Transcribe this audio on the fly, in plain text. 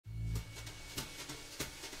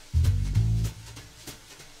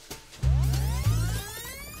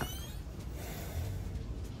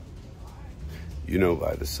You know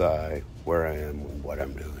by the sigh where I am and what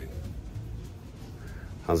I'm doing.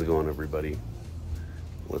 How's it going, everybody?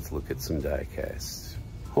 Let's look at some diecasts.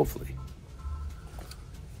 Hopefully.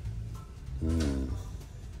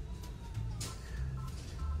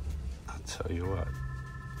 I'll tell you what.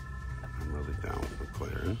 I'm really down with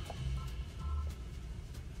McLaren.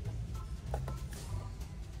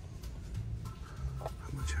 How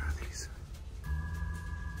much are these?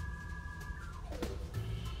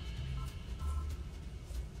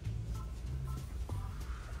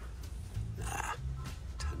 Nah,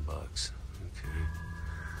 $10.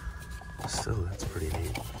 Okay. Still, that's pretty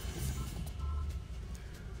neat.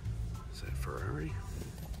 Is that Ferrari?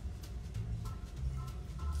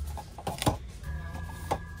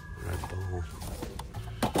 Red Bull,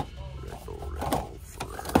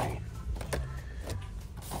 Ferrari.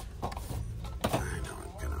 I know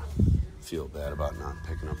I'm gonna feel bad about not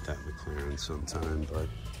picking up that McLaren sometime, but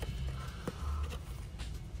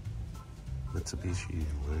Mitsubishi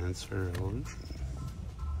Lancer Evolution.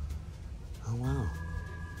 Oh wow.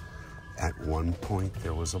 At one point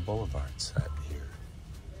there was a Boulevard set here.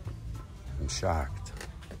 I'm shocked.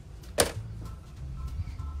 Let's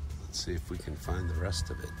see if we can find the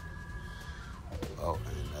rest of it. Oh,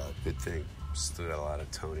 and good thing, still got a lot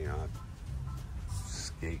of Tony Hawk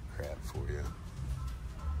skate crap for you.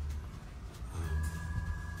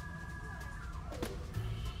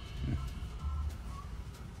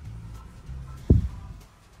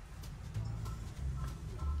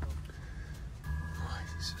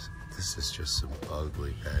 This is just some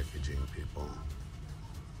ugly packaging, people.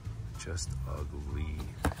 Just ugly.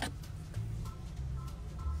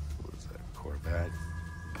 What is that, Corvette?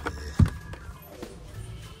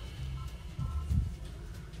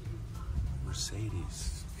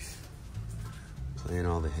 Mercedes. Playing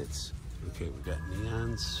all the hits. Okay, we got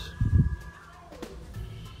neons.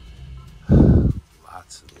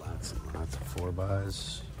 Lots and lots and lots of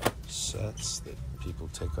 4x sets that people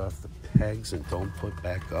take off the pegs and don't put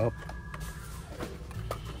back up.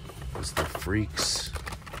 It's the freaks.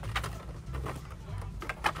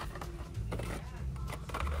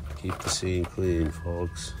 Keep the scene clean,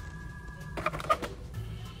 folks.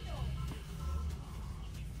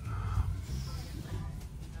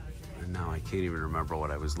 And now I can't even remember what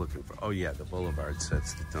I was looking for. Oh yeah, the Boulevard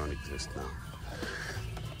sets that don't exist now.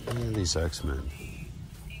 And these X-Men.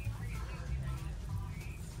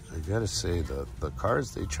 I gotta say, the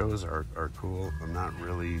cars they chose are cool. I'm not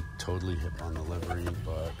really totally hip on the livery,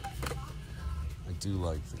 but I do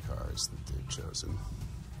like the cars that they've chosen.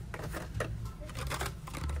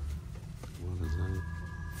 What is that?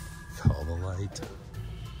 Call the light.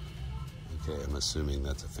 Okay, I'm assuming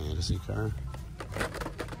that's a fantasy car.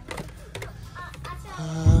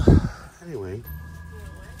 Anyway,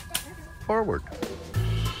 forward.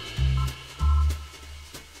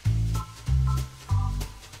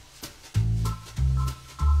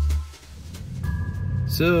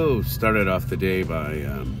 So, started off the day by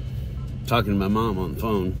talking to my mom on the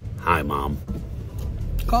phone. Hi, Mom.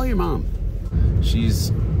 Call your mom.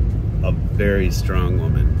 She's a very strong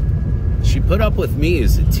woman. She put up with me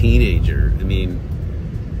as a teenager. I mean,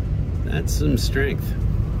 that's some strength.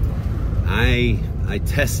 I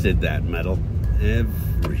tested that metal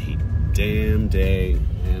every damn day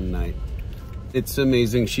and night. It's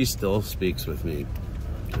amazing she still speaks with me.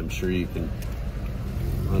 I'm sure you can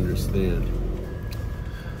understand.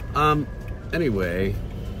 Anyway,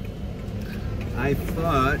 I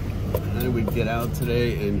thought I would get out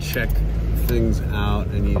today and check things out.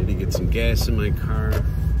 I needed to get some gas in my car,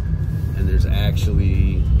 and there's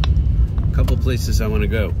actually a couple places I want to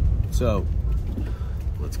go. So,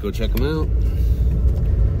 let's go check them out.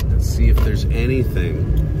 Let's see if there's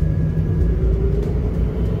anything.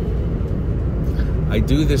 I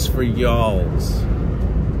do this for y'alls.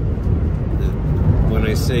 When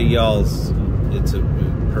I say y'alls, it's a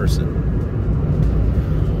person.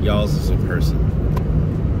 Y'all's is a person.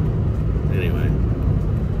 Anyway.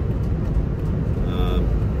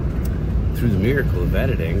 Through the miracle of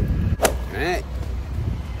editing. Alright.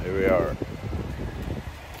 Here we are.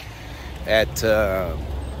 At the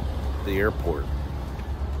airport.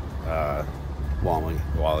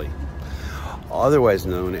 Wally. Otherwise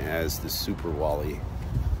known as the Super Wally.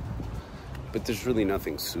 But there's really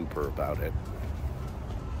nothing super about it.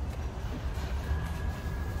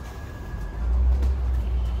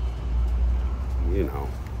 You know.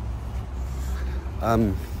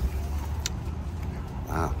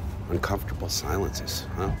 Wow. Uncomfortable silences,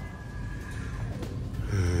 huh?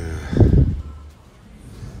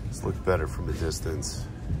 This looked better from a distance.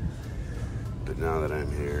 But now that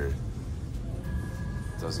I'm here,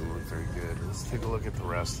 it doesn't look very good. Let's take a look at the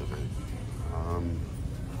rest of it.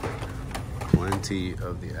 Plenty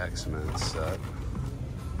of the X-Men set.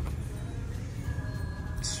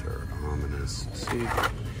 Sir Ominous. See,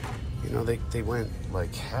 you know, they went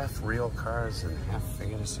like half real cars and half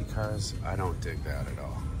fantasy cars. I don't dig that at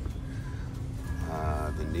all.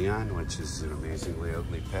 The Neon, which is an amazingly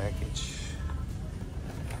ugly package.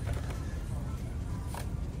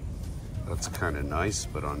 That's kind of nice,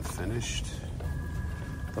 but unfinished.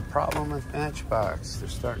 The problem with Matchbox, they're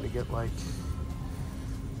starting to get like,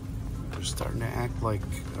 they're starting to act like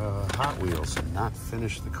Hot Wheels and not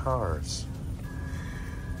finish the cars.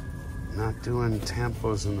 Not doing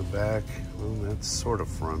tampos in the back. Well, that's sort of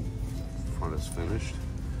front. Front is finished.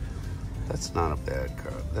 That's not a bad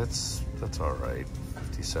car. That's all right.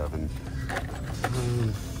 57. I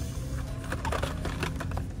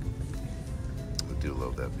do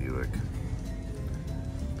love that Buick.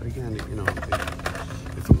 But again, you know,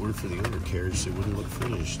 if it weren't for the undercarriage, it wouldn't look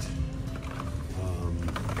finished.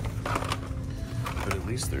 But at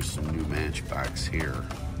least there's some new Matchbox here.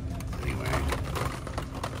 Anyway,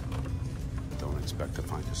 don't expect to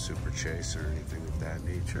find a Super Chase or anything of that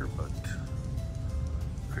nature, but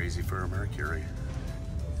crazy for a Mercury.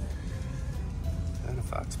 And a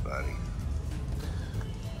Fox body.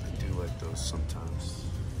 I do like those sometimes.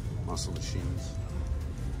 Muscle machines.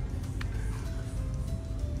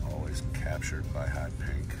 Always captured by hot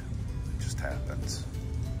pink. It just happens.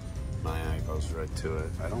 My eye goes right to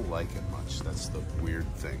it. I don't like it much. That's the weird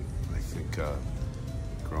thing. I think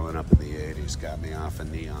growing up in the 80s got me off of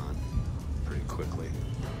neon pretty quickly.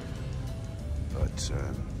 But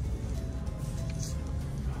some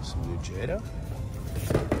new Jada.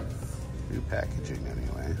 New packaging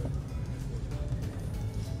anyway.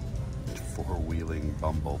 Four-wheeling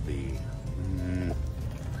Bumblebee.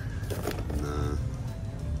 Nah.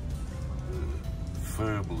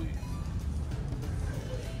 Family.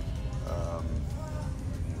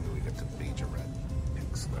 We got the major red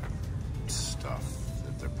pink slip stuff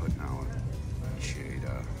that they're putting out.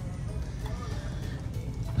 Jada.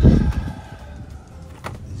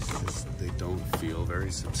 It's just, they don't feel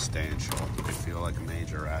very substantial. They feel like a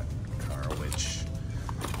majorette car, which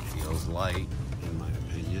feels light in my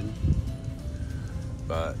opinion.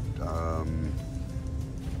 But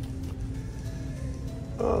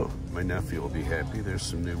oh, my nephew will be happy. There's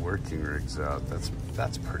some new working rigs out.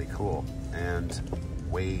 That's pretty cool. And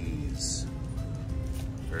Waze,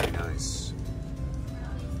 very nice.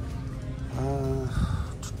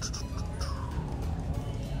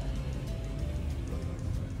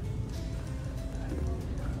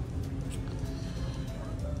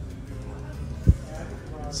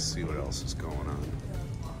 Let's see what else is going on.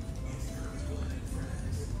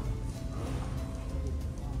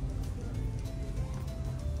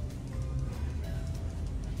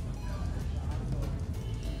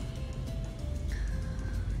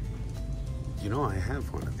 You know, I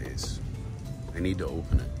have one of these. I need to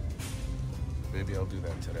open it. Maybe I'll do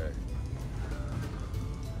that today.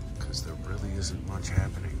 Because there really isn't much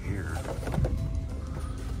happening here.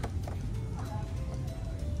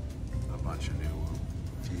 A bunch of new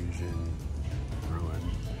Fusion,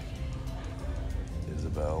 Ruin,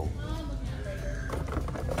 Isabel.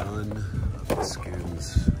 None of the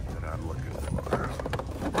skins that I'm looking for.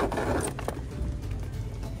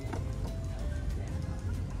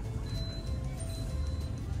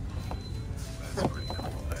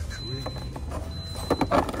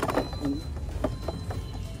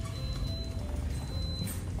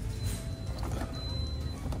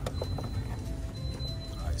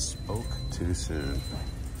 Spoke too soon.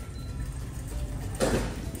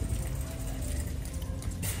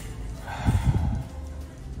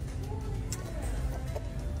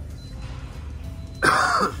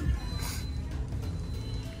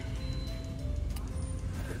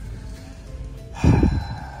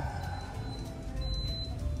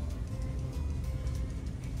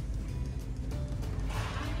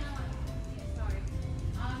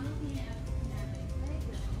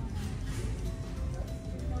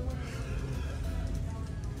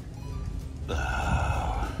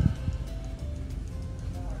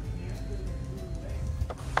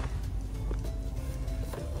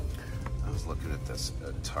 Looking at this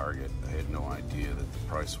at Target, I had no idea that the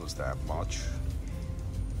price was that much.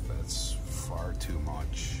 That's far too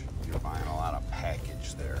much. You're buying a lot of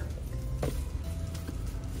package there.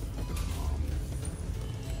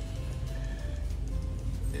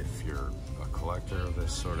 If you're a collector of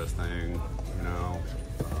this sort of thing, you know,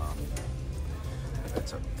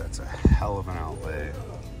 that's a hell of an outlay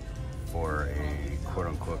for a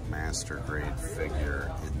quote-unquote master grade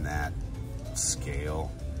figure in that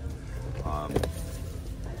scale. You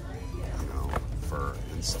know, for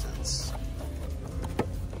instance,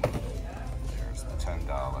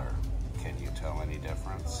 $1. Can you tell any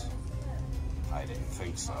difference? I didn't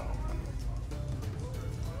think so.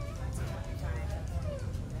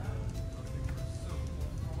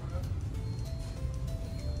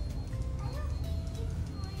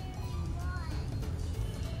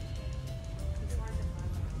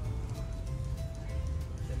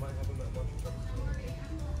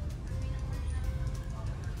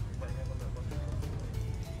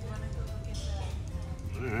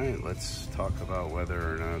 Alright, let's talk about whether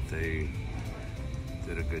or not they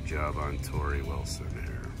did a good job on Tori Wilson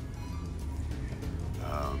here.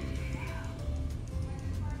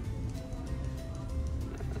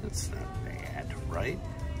 That's not bad, right?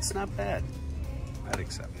 It's not bad. I'd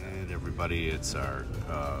accept that. And everybody, it's our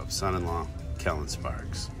son-in-law, Kellen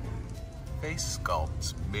Sparks. Face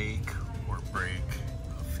sculpts make or break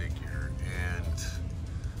a figure, and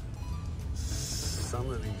some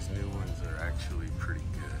of these new ones are actually pretty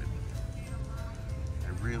good. I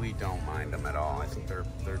really don't mind them at all. I think they're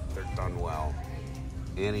done well.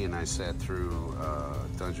 Annie and I sat through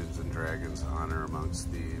Dungeons and Dragons: Honor Amongst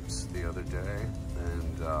Thieves the other day,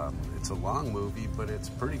 and it's a long movie, but it's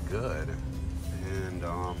pretty good. And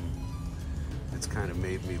it's kind of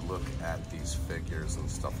made me look at these figures and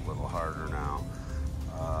stuff a little harder now.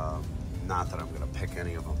 Not that I'm going to pick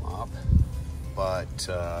any of them up, but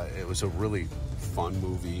it was a really fun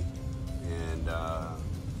movie, and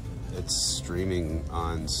it's streaming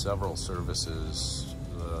on several services,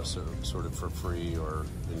 sort of for free or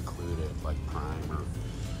included, like Prime or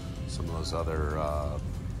some of those other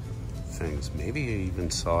things. Maybe I even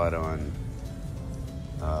saw it on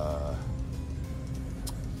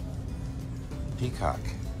Peacock.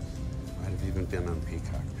 Might have even been on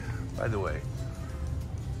Peacock. By the way,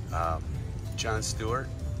 Jon Stewart,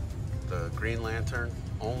 the Green Lantern,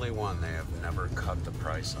 only one they have never cut the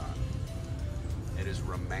price on. It has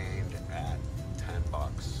remained at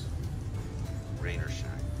 $10, rain or shine.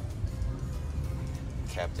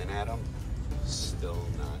 Captain Atom, still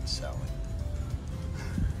not selling.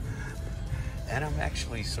 And I'm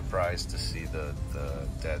actually surprised to see the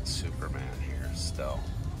dead Superman here still.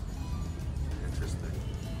 Interesting.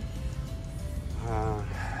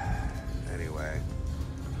 Anyway,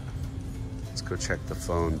 let's go check the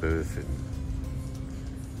phone booth and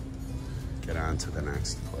get on to the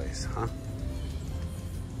next place, huh?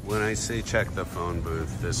 When I say check the phone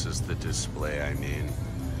booth, this is the display I mean.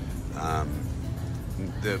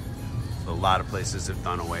 A lot of places have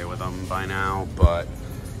done away with them by now, but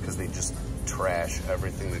because they just trash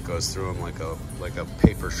everything that goes through them like a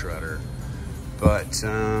paper shredder. But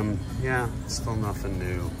yeah, still nothing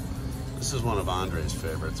new. This is one of Andre's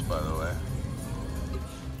favorites, by the way.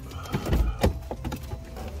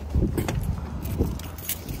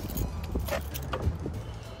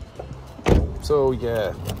 So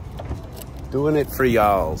yeah, doing it for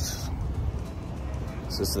y'alls.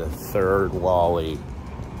 This is the third Wally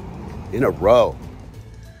in a row.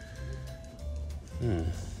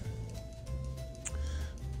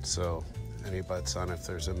 So, any bets on if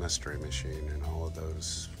there's a mystery machine in all of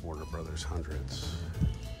those Warner Brothers hundreds?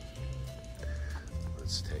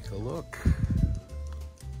 Let's take a look.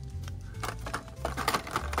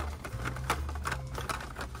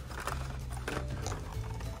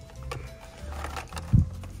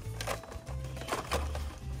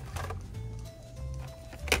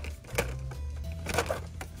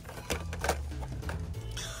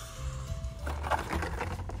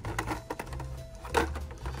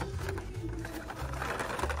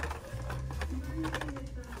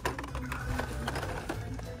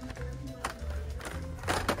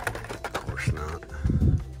 Not.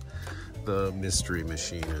 The mystery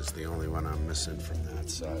machine is the only one I'm missing from that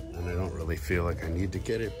set, and I don't really feel like I need to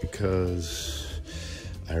get it because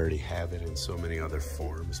I already have it in so many other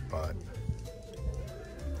forms. But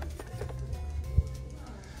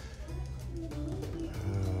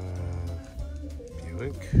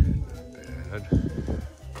Buick, not bad,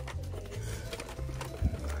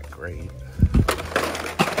 not great.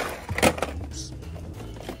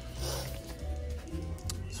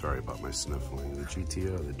 Sorry about my sniffling. The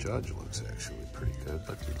GTO, the Judge, looks actually pretty good,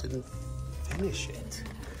 but you didn't finish it.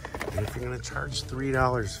 And if you're gonna charge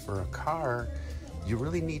 $3 for a car, you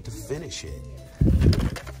really need to finish it.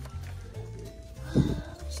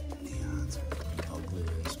 Those neons are ugly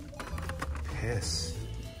as piss.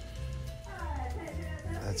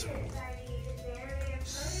 That's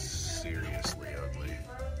seriously ugly.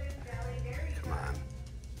 Come on.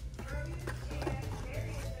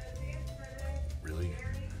 Really?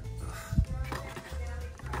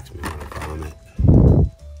 Makes me want to vomit.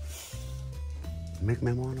 Make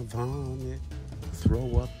me want to vomit.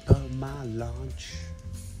 Throw up my lunch.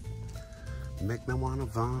 Make me wanna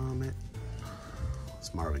vomit.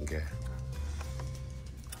 It's Marvin Gaye.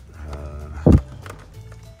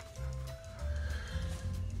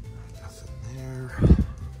 Nothing there.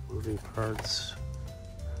 Moving parts.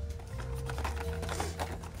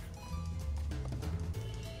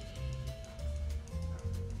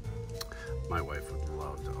 My wife would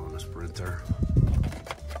love to own a Sprinter.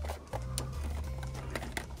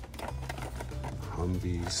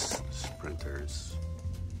 Humvees, Sprinters,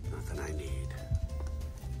 nothing I need.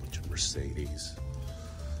 Bunch of Mercedes.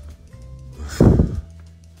 Come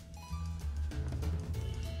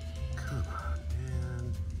on,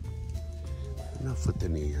 man. Enough with the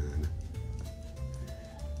neon.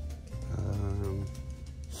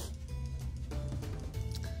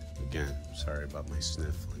 Again, sorry about my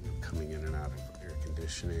sniffling. I'm coming in and out of air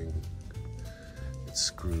conditioning. It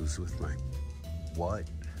screws with my what?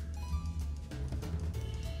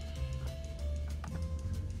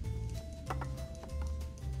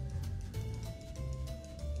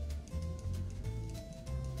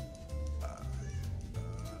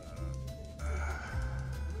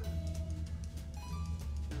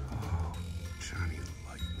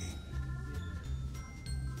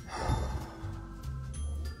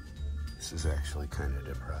 This is actually kind of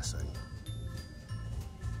depressing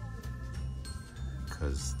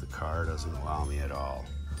because the car doesn't wow me at all.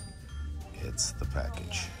 It's the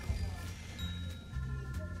package.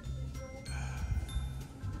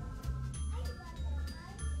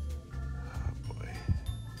 Oh boy.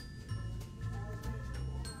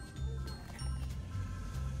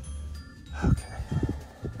 Okay,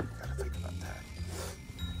 gotta think about that.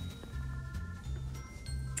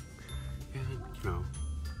 And you know,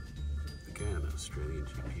 again, Australian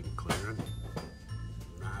GP McLaren,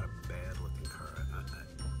 not a bad looking car.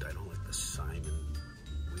 I don't like the Simon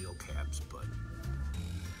wheel caps, but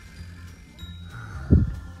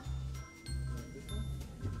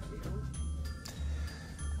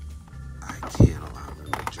I can't allow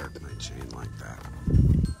them to jerk my chain like that.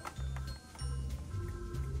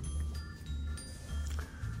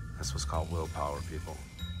 That's what's called willpower, people.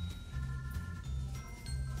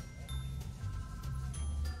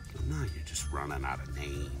 No, you're just running out of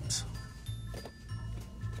names.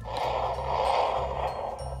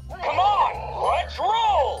 Come on, let's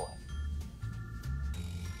roll!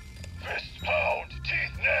 Fist pound,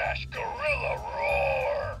 teeth gnash, gorilla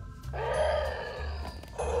roar!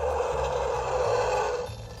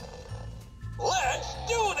 Let's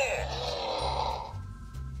do this!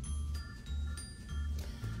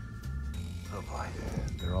 Oh boy,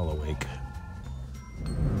 they're all awake.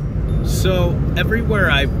 So,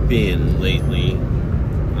 everywhere I've been lately,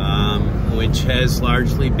 which has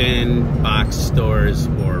largely been box stores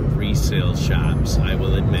or resale shops, I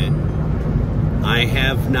will admit, I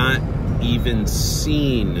have not even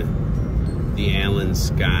seen the Alan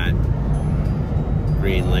Scott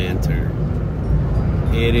Green Lantern.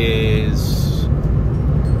 It is,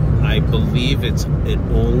 I believe it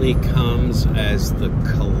only comes as the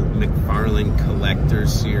McFarlane Collector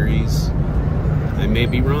Series. I may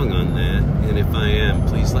be wrong on that, and if I am,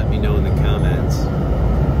 please let me know in the comments.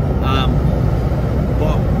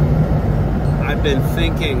 Well, I've been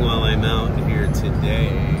thinking while I'm out here today,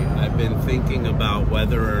 I've been thinking about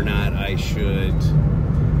whether or not I should,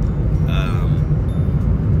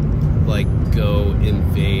 like, go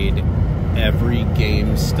invade every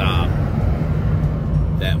GameStop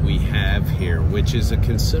that we have here, which is a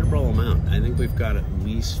considerable amount. I think we've got at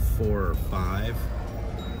least 4 or 5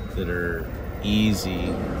 that are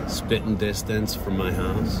easy spitting distance from my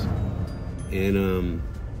house. And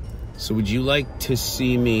so would you like to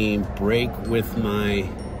see me break with my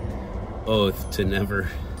oath to never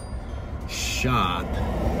shop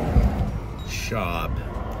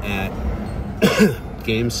at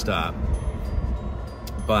GameStop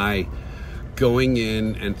by going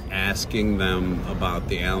in and asking them about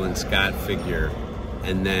the Alan Scott figure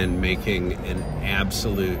and then making an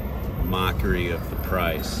absolute mockery of the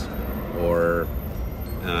price, or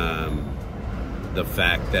the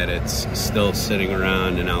fact that it's still sitting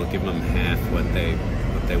around and I'll give them half what they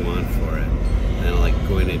want for it, and I'll like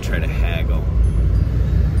go in and try to haggle.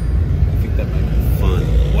 I think that might be fun.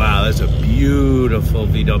 Wow, that's a beautiful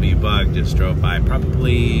VW Bug just drove by.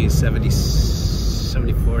 Probably 70,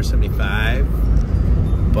 74,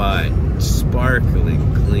 75, but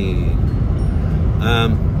sparkling clean.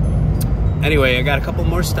 Anyway, I got a couple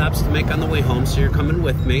more stops to make on the way home, so you're coming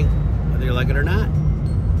with me, whether you like it or not.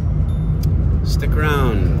 Stick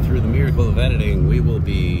around. Through the miracle of editing, we will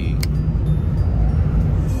be...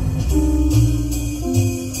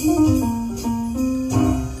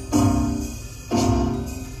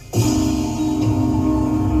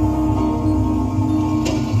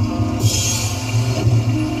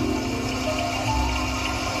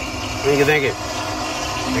 Thank you, thank you.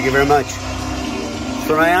 Thank you very much.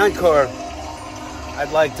 For my encore,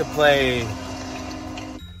 I'd like to play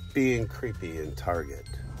Being Creepy in Target.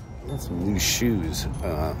 Got some new shoes.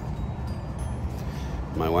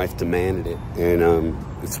 My wife demanded it, and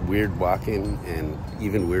it's weird walking and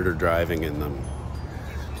even weirder driving in them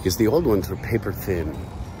because the old ones were paper thin.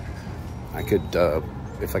 I could,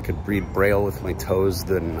 if I could read Braille with my toes,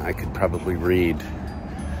 then I could probably read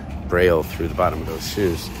Braille through the bottom of those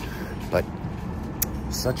shoes. But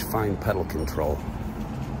such fine pedal control.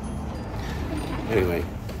 Anyway,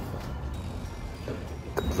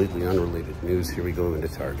 completely unrelated news. Here we go into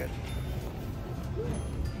Target.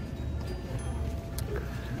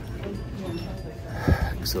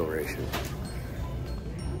 Acceleration.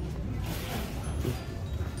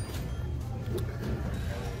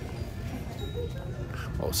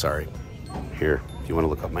 Oh, sorry. Here, do you want to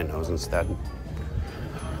look up my nose instead?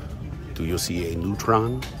 Do you see a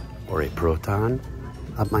neutron or a proton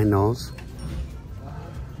up my nose?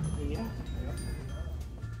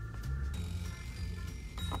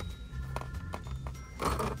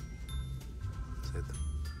 Is that the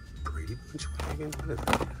Brady Bunch wagon? What is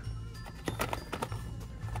that?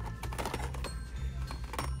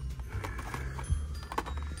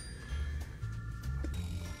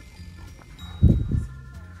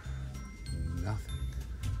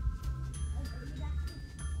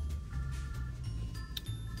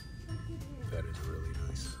 That is really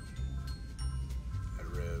nice. That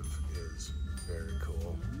rev is very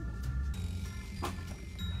cool.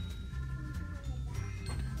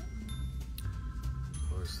 Of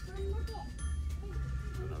course,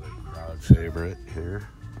 another crowd favorite here.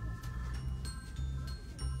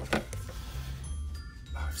 Oh,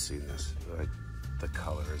 I've seen this. The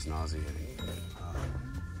color is nauseating.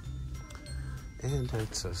 And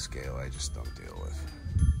it's a scale I just don't deal with.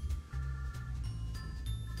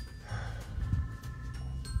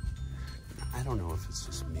 I don't know if it's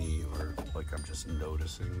just me or like I'm just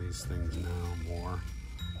noticing these things now more.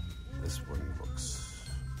 This one looks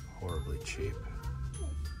horribly cheap.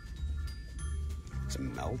 It's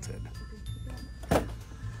melted. Talladega,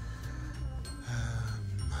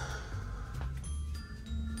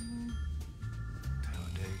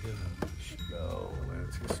 Chico,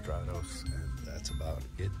 Lancia Stratos, and that's about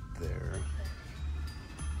it there.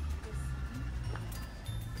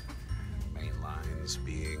 Main lines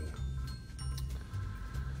being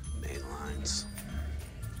main lines.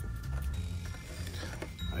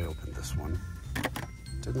 I opened this one.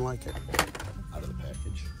 Didn't like it. Out of the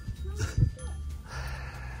package.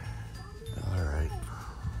 All right.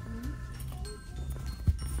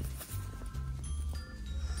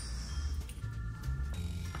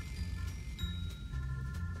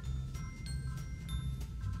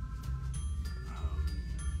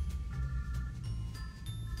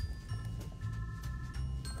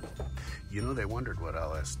 You know, they wondered what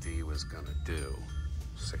LSD was going to do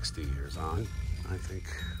 60 years on. I think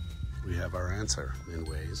we have our answer in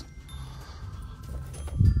ways.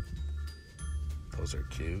 Those are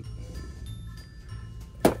cute.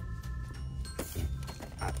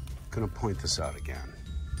 I'm going to point this out again.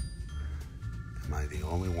 Am I the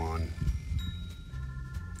only one?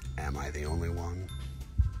 Am I the only one?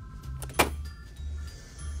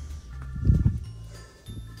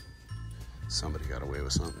 Somebody got away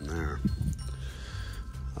with something there.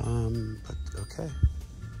 But okay.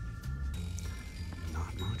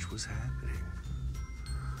 Not much was happening.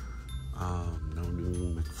 No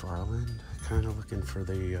new McFarland. Kind of looking for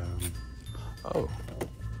the, oh,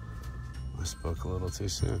 I spoke a little too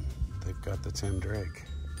soon. They've got the Tim Drake,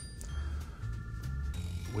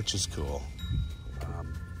 which is cool.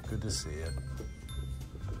 Good to see it.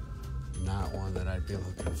 Not one that I'd be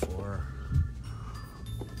looking for.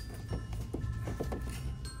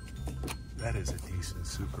 That is a decent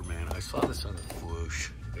Superman. I saw this on the Whoosh.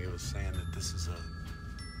 They were saying that this is a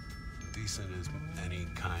decent as any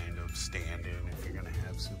kind of stand-in if you're gonna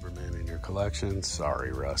have Superman in your collection.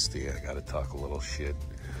 Sorry, Rusty, I gotta talk a little shit.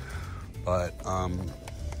 But,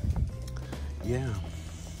 yeah.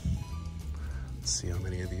 Let's see how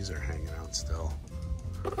many of these are hanging out still.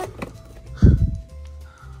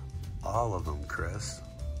 All of them, Chris.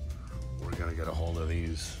 We're gonna get a hold of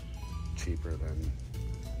these cheaper than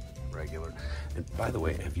regular. And by the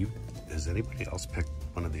way, has anybody else picked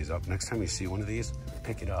one of these up? Next time you see one of these,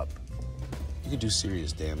 pick it up. You could do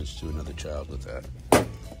serious damage to another child with that.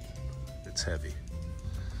 It's heavy.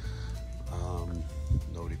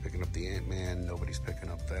 Nobody picking up the Ant-Man. Nobody's picking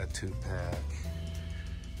up that 2-pack.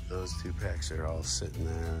 Those 2-packs are all sitting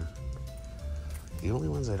there. The only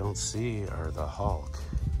ones I don't see are the Hulk.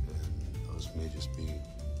 And those may just be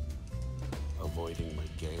avoided. avoiding my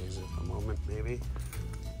gaze at the moment, maybe.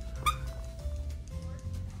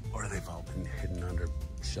 Or they've all been hidden under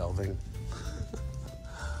shelving.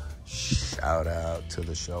 Shout out to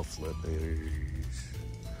the shelf flippies.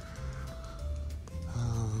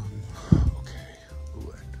 Okay,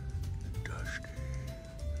 wet, dusty.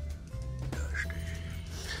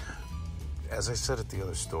 As I said at the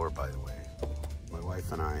other store, by the way, my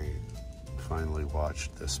wife and I finally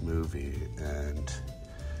watched this movie and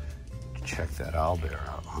checked that owlbear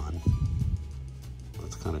out, hon.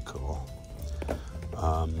 That's kind of cool.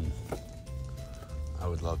 I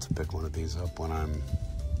would love to pick one of these up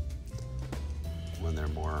when they're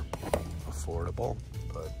more affordable,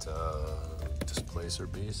 but Displacer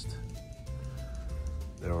Beast.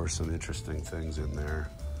 There were some interesting things in there.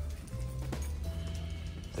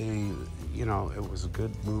 It was a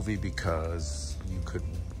good movie because you could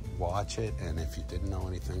watch it, and if you didn't know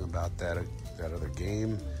anything about that other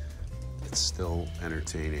game, it's still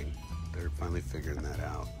entertaining. They're finally figuring that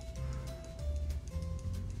out.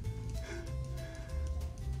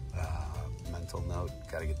 Mental note,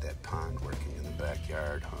 gotta get that pond working in the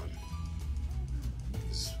backyard, hon.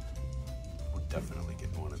 We're definitely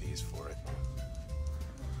getting one of these for it.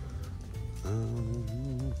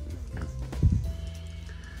 And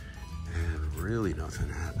really nothing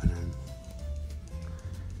happening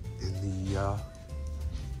in the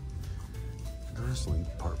wrestling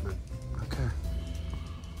department. Okay.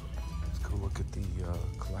 Let's go look at the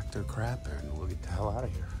collector crap and we'll get the hell out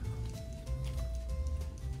of here.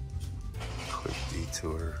 Quick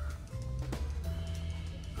detour.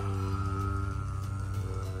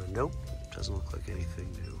 Nope, doesn't look like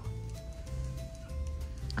anything new.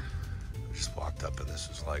 I just walked up and this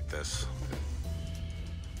was like this.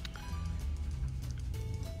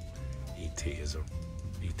 ET is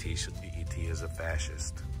a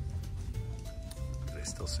fascist. Did I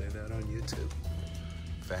still say that on YouTube?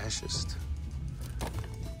 Fascist.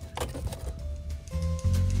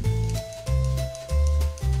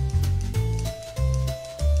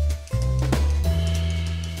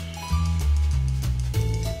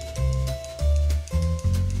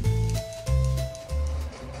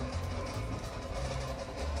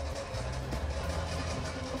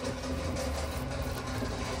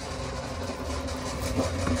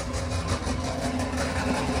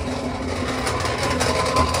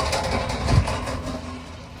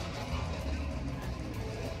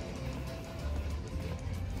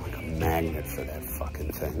 Magnet for that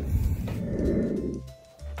fucking thing.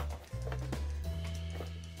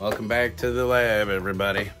 Welcome back to the lab,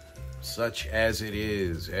 everybody. Such as it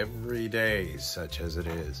is, every day, such as it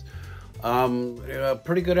is. A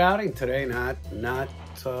pretty good outing today. Not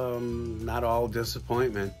all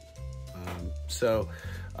disappointment.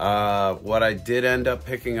 What I did end up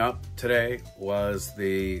picking up today was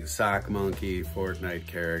the Sock Monkey Fortnite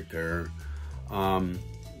character.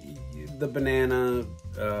 The banana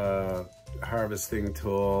harvesting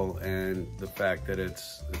tool, and the fact that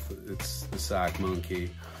it's the Sock Monkey.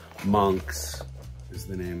 Monks is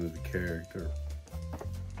the name of the character.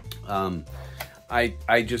 I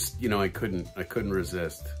just, I couldn't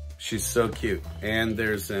resist. She's so cute, and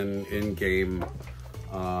there's an in-game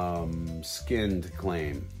skinned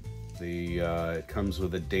claim. It comes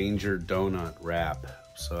with a Danger Donut wrap,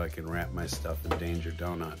 so I can wrap my stuff in Danger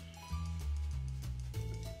Donut.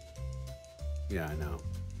 Yeah, I know.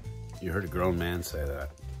 You heard a grown man say that.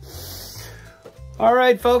 All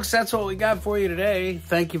right, folks, that's what we got for you today.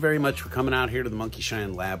 Thank you very much for coming out here to the Monkey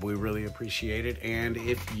Shine Lab. We really appreciate it. And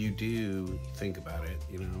if you do think about it,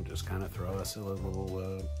 just kind of throw us a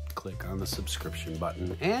little click on the subscription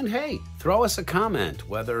button. And hey, throw us a comment,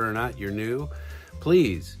 whether or not you're new.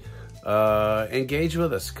 Please engage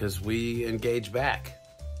with us, because we engage back.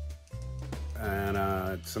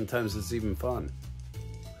 And sometimes it's even fun.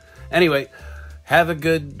 Anyway, have a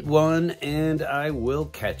good one, and I will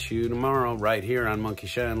catch you tomorrow right here on Monkey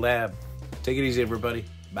Shine Lab. Take it easy, everybody.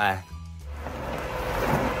 Bye.